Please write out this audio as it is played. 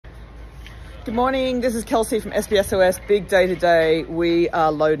Good morning, this is Kelsey from SOS. Big day today. We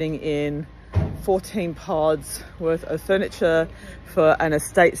are loading in 14 pods worth of furniture for an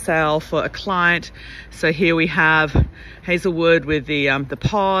estate sale for a client. So here we have Hazelwood with the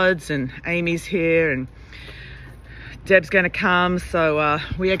pods, and Amy's here, and Deb's going to come. So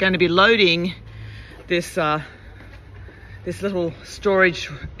we are going to be loading this this little storage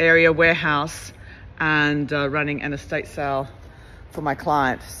area warehouse and running an estate sale for my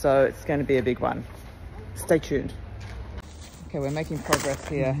client. So it's going to be a big one. Stay tuned. Okay, we're making progress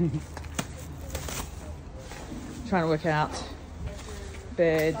here. Trying to work out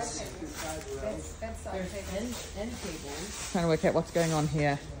beds. Trying to work out what's going on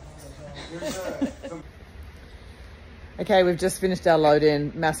here. Okay, we've just finished our load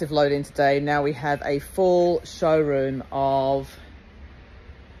in, massive load in today. Now we have a full showroom of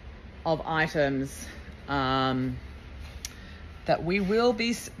items that we will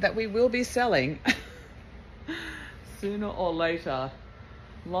be selling sooner or later.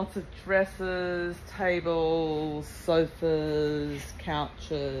 Lots of dresses, tables, sofas,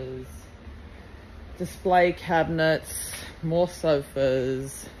 couches, display cabinets, more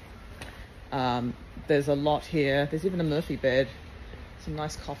sofas. There's a lot here. There's even a Murphy bed, some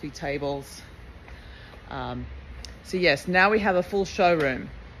nice coffee tables. So yes, now we have a full showroom.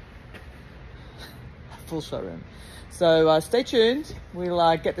 So stay tuned.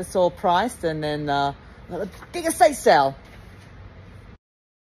 We'll get this all priced, and then a big estate sale.